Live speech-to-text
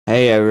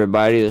Hey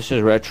everybody, this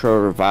is Retro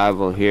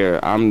Revival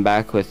here. I'm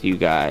back with you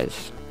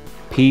guys.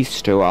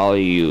 Peace to all of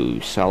you.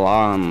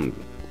 Salam.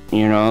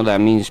 That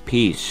means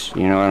peace.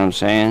 You know what I'm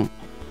saying?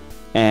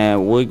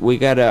 And we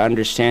gotta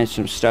understand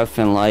some stuff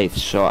in life,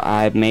 so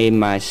I made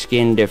my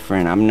skin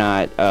different. I'm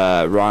not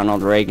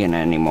Ronald Reagan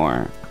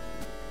anymore.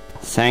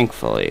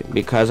 Thankfully,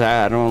 because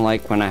I don't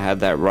like when I had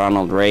that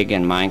Ronald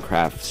Reagan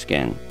Minecraft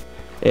skin.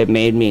 It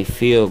made me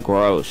feel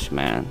gross,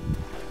 man.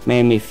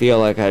 Made me feel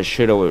like I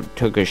should've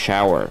took a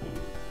shower.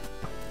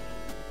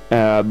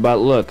 But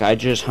look, I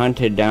just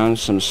hunted down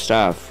some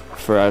stuff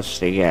for us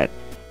to get.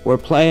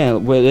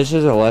 This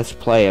is a Let's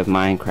Play of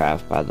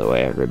Minecraft, by the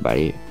way,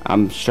 everybody.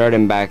 I'm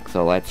starting back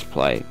the Let's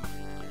Play.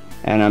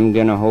 And I'm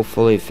gonna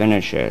hopefully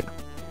finish it.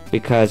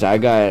 Because I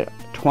got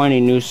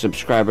 20 new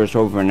subscribers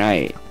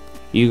overnight.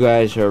 You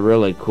guys are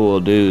really cool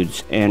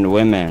dudes and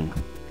women.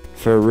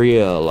 For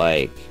real,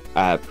 like,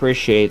 I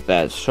appreciate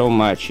that so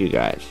much, you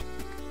guys.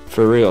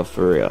 For real,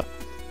 for real.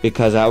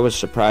 Because I was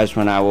surprised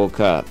when I woke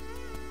up.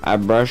 I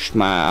brushed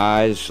my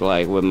eyes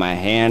like with my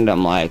hand.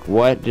 I'm like,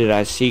 what, did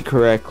I see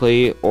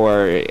correctly,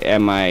 or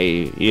am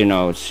I,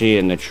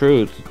 seeing the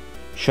truth?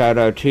 Shout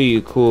out to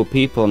you cool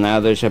people. Now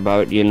there's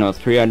about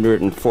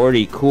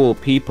 340 cool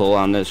people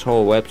on this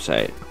whole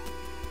website,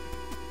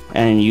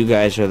 and you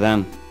guys are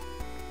them.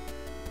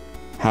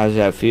 How's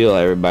that feel,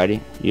 everybody?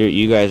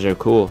 You guys are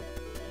cool.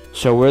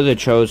 So we're the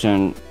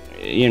chosen,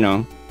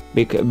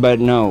 but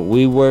no,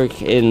 we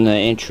work in the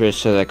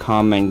interests of the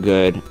common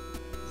good.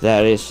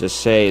 That is to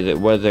say, that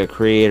what the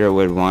Creator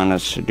would want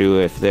us to do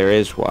if there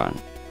is one.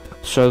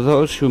 So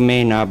those who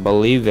may not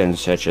believe in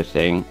such a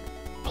thing,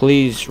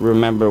 please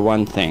remember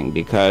one thing,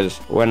 because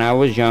when I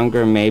was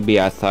younger, maybe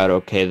I thought,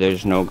 okay,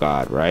 there's no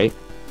God, right?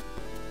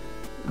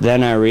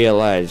 Then I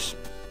realized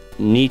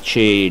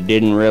Nietzsche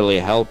didn't really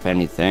help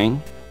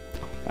anything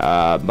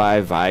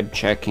by vibe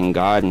checking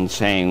God and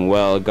saying,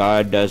 well,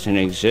 God doesn't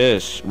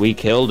exist, we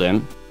killed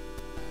him.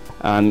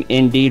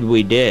 Indeed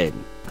we did.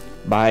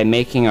 By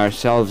making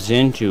ourselves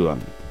into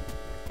him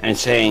and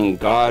saying,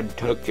 God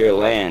took your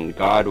land,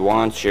 God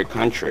wants your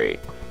country,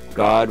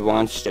 God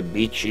wants to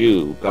beat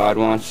you, God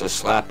wants to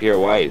slap your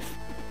wife,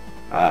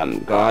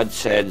 God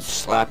said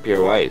slap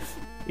your wife.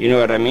 You know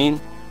what I mean?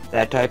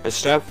 That type of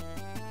stuff.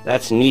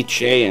 That's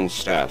Nietzschean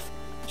stuff.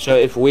 So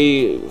if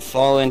we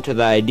fall into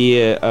the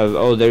idea of,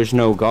 oh, there's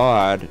no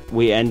God,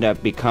 we end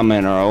up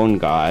becoming our own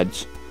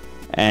gods,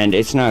 and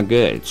it's not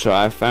good. So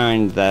I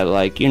find that,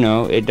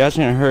 it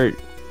doesn't hurt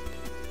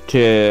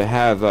to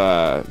have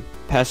a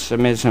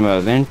pessimism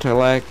of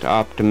intellect,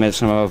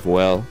 optimism of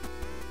will,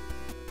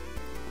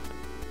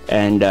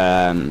 and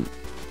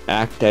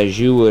act as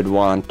you would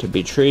want to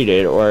be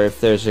treated, or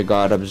if there's a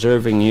God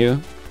observing you,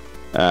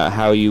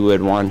 how you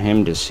would want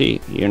him to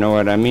see. You know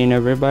what I mean,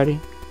 everybody?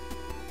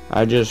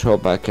 I just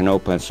hope I can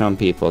open some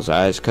people's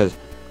eyes, because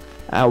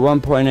at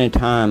one point in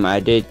time I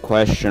did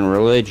question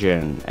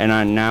religion,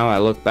 and now I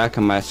look back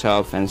at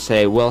myself and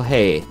say, well,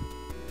 hey,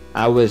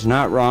 I was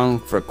not wrong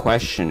for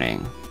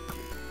questioning.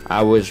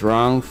 I was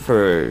wrong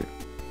for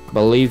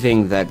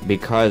believing that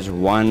because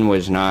one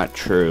was not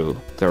true,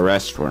 the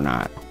rest were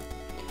not.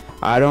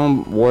 I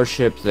don't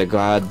worship the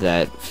God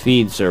that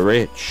feeds the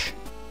rich.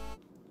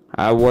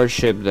 I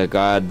worship the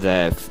God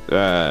that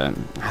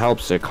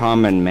helps the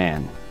common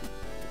man.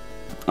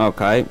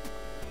 Okay?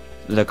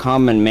 The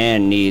common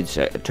man needs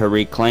to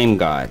reclaim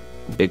God,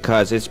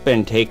 because it's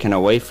been taken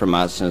away from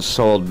us and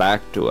sold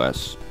back to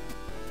us.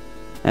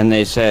 And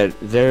they said,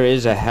 there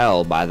is a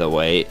hell, by the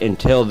way,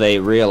 until they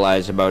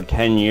realized about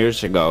 10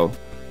 years ago,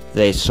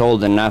 they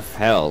sold enough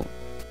hell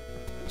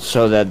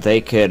so that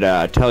they could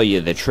tell you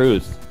the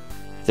truth.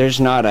 There's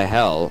not a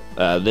hell,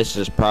 this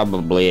is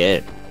probably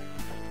it.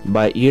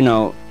 But,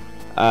 it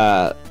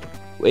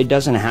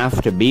doesn't have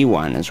to be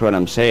one, is what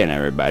I'm saying,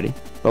 everybody.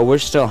 But we're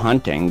still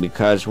hunting,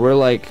 because we're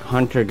like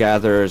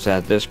hunter-gatherers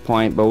at this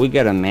point, but we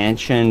got a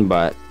mansion,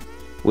 but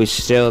we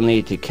still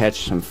need to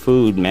catch some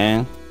food,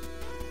 man.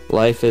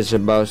 Life is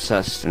about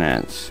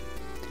sustenance.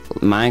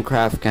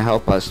 Minecraft can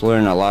help us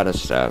learn a lot of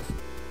stuff.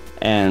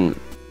 And,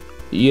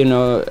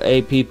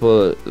 hey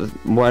people,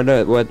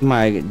 what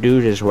my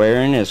dude is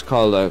wearing is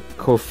called a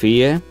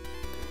kofia,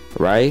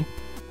 right?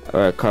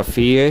 Or a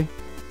kafia.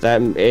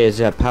 That is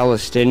a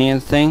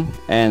Palestinian thing.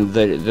 And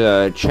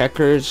the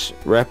checkers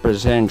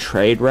represent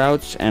trade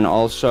routes and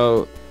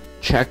also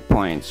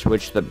checkpoints,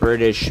 which the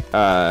British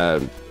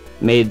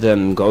made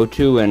them go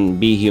to and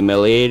be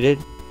humiliated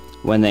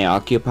when they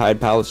occupied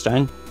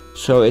Palestine.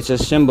 So it's a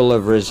symbol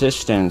of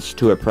resistance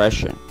to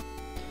oppression.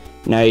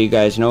 Now you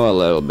guys know a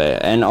little bit.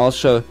 And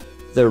also,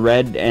 the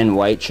red and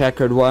white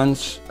checkered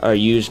ones are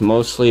used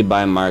mostly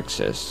by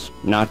Marxists.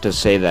 Not to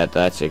say that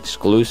that's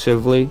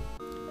exclusively,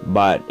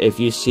 but if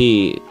you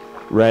see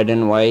red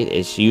and white,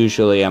 it's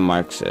usually a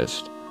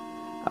Marxist.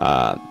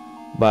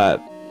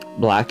 But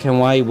black and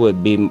white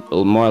would be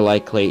more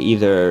likely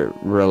either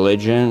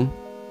religion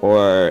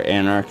or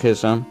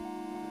anarchism.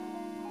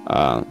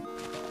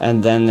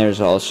 And then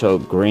there's also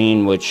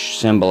green, which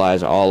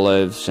symbolize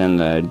olives and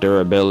the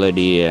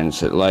durability, and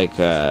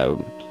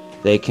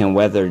they can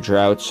weather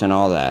droughts and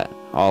all that.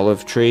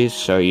 olive trees,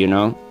 so you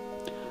know.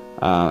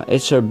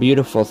 It's a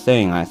beautiful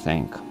thing, I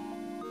think.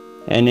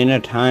 And in a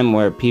time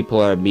where people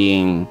are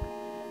being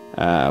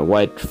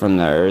wiped from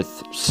the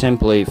earth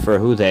simply for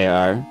who they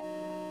are,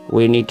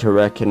 we need to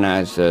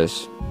recognize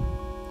this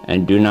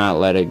and do not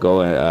let it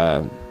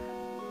go.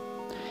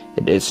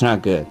 It's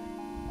not good,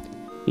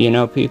 you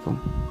know, people.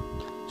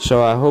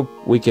 So I hope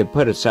we could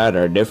put aside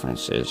our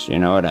differences, you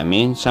know what I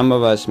mean? Some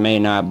of us may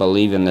not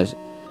believe in this.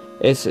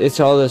 It's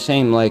all the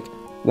same. Like,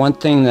 one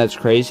thing that's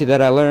crazy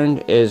that I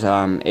learned is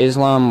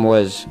Islam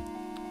was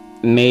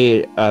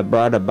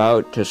brought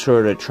about to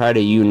sort of try to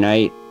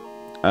unite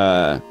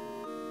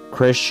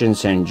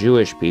Christians and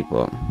Jewish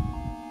people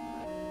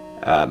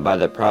by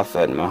the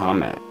Prophet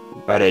Muhammad,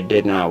 but it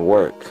did not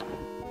work,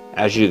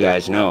 as you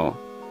guys know,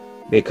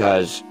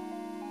 because,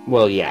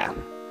 well, yeah,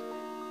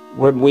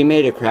 we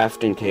made a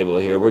crafting table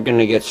here. We're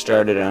gonna get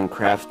started on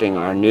crafting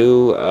our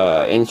new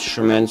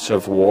instruments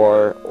of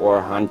war or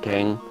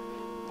hunting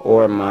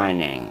or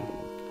mining,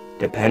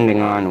 depending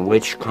on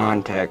which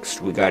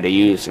context we gotta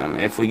use them.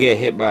 If we get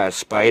hit by a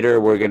spider,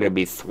 we're gonna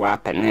be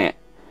thwapping it,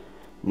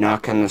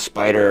 knocking the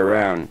spider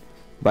around.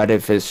 But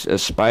if it's a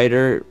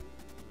spider,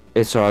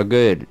 it's all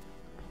good.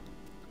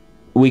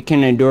 We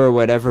can endure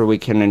whatever we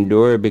can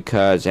endure,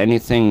 because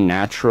anything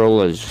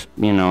natural is,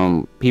 you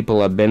know,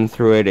 people have been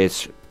through it,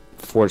 it's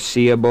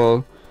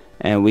foreseeable,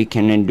 and we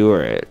can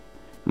endure it.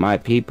 My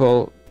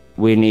people,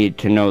 we need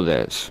to know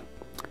this.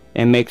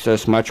 It makes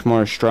us much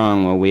more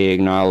strong when we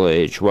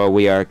acknowledge what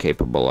we are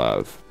capable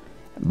of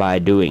by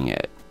doing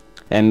it,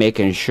 and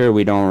making sure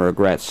we don't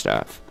regret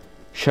stuff.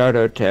 Shout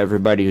out to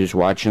everybody who's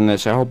watching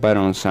this. I hope I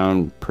don't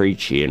sound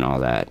preachy and all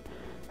that.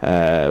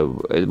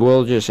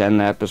 We'll just end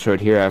the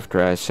episode here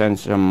after I send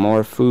some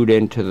more food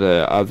into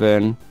the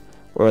oven,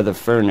 or the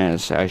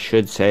furnace, I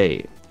should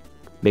say,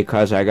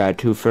 because I got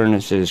 2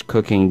 furnaces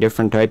cooking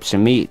different types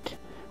of meat.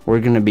 We're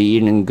gonna be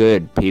eating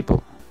good,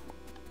 people.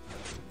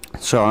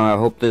 So I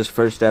hope this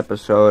first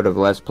episode of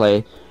Let's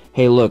Play.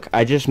 Hey, look,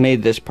 I just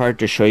made this part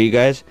to show you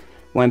guys.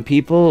 When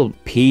people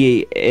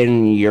pee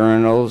in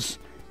urinals,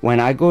 when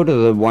I go to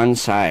the one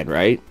side,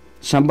 right,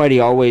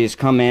 somebody always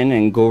come in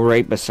and go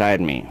right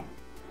beside me.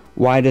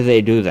 Why do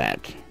they do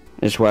that?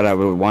 Is what I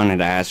wanted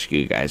to ask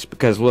you guys.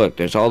 Because look,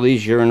 there's all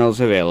these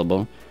urinals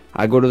available.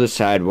 I go to the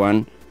side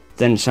one,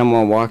 then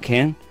someone walk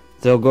in,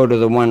 they'll go to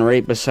the one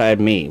right beside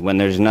me when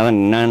there's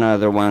none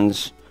other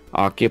ones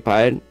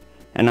occupied.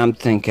 And I'm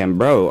thinking,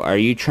 bro, are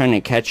you trying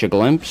to catch a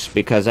glimpse?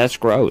 Because that's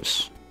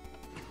gross.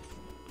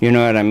 You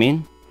know what I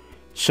mean?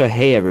 So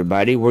hey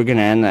everybody, we're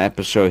gonna end the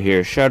episode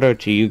here. Shout out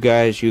to you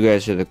guys. You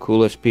guys are the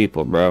coolest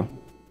people, bro.